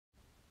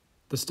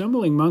The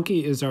Stumbling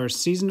Monkey is our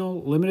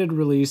seasonal, limited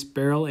release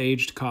barrel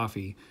aged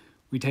coffee.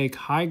 We take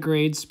high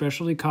grade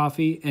specialty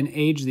coffee and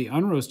age the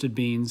unroasted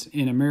beans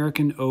in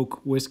American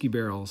oak whiskey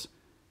barrels.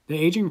 The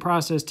aging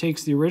process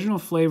takes the original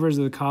flavors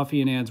of the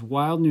coffee and adds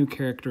wild new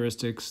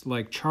characteristics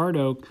like charred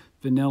oak,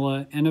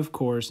 vanilla, and of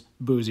course,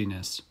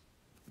 booziness.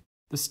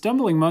 The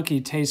Stumbling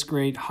Monkey tastes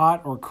great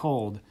hot or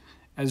cold.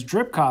 As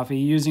drip coffee,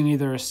 using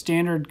either a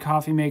standard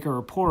coffee maker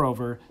or pour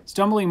over,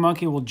 Stumbling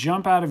Monkey will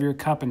jump out of your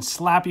cup and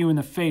slap you in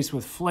the face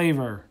with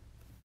flavor.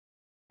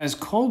 As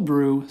cold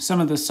brew,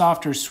 some of the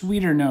softer,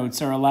 sweeter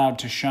notes are allowed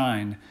to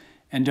shine.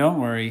 And don't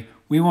worry,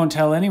 we won't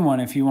tell anyone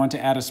if you want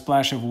to add a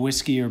splash of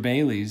whiskey or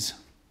Baileys.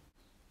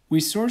 We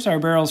source our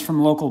barrels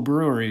from local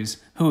breweries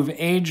who have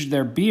aged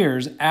their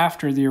beers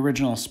after the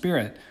original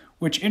spirit,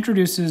 which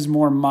introduces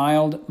more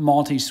mild,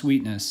 malty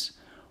sweetness.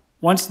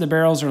 Once the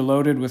barrels are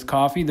loaded with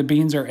coffee, the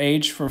beans are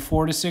aged for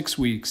 4 to 6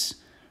 weeks.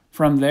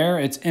 From there,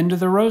 it's into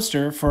the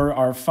roaster for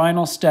our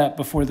final step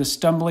before the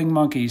Stumbling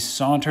Monkey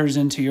saunters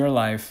into your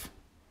life.